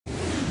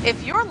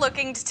If you're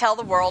looking to tell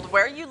the world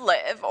where you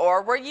live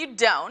or where you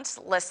don't,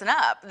 listen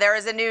up. There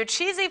is a new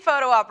cheesy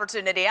photo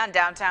opportunity on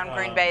downtown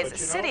Green Bay's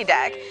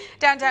CityDeck.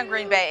 Downtown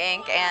Green Bay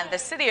Inc. and the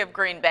City of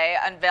Green Bay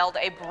unveiled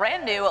a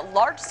brand new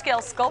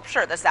large-scale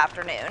sculpture this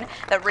afternoon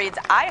that reads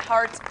 "I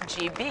Heart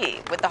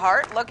GB," with the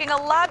heart looking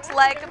a lot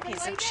like a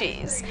piece of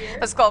cheese.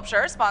 The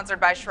sculpture,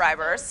 sponsored by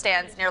Schreiber,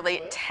 stands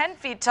nearly 10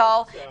 feet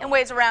tall and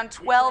weighs around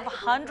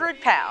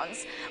 1,200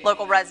 pounds.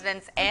 Local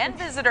residents and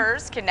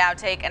visitors can now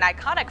take an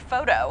iconic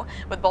photo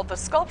with both the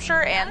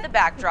sculpture and the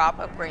backdrop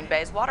of Green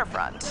Bay's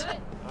waterfront.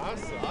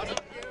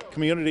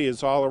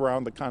 Communities all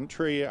around the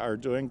country are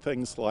doing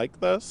things like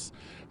this.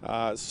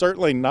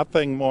 Certainly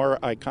nothing more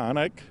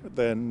iconic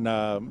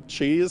than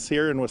cheese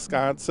here in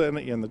Wisconsin,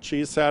 and the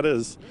cheese head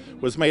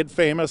was made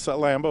famous at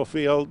Lambeau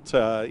Field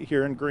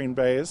here in Green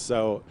Bay,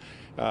 so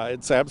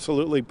it's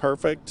absolutely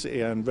perfect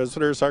and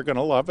visitors are going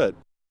to love it.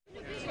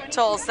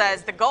 Toll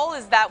says the goal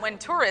is that when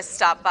tourists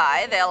stop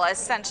by, they'll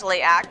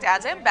essentially act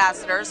as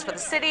ambassadors for the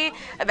city,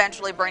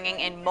 eventually bringing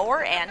in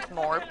more and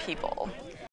more people.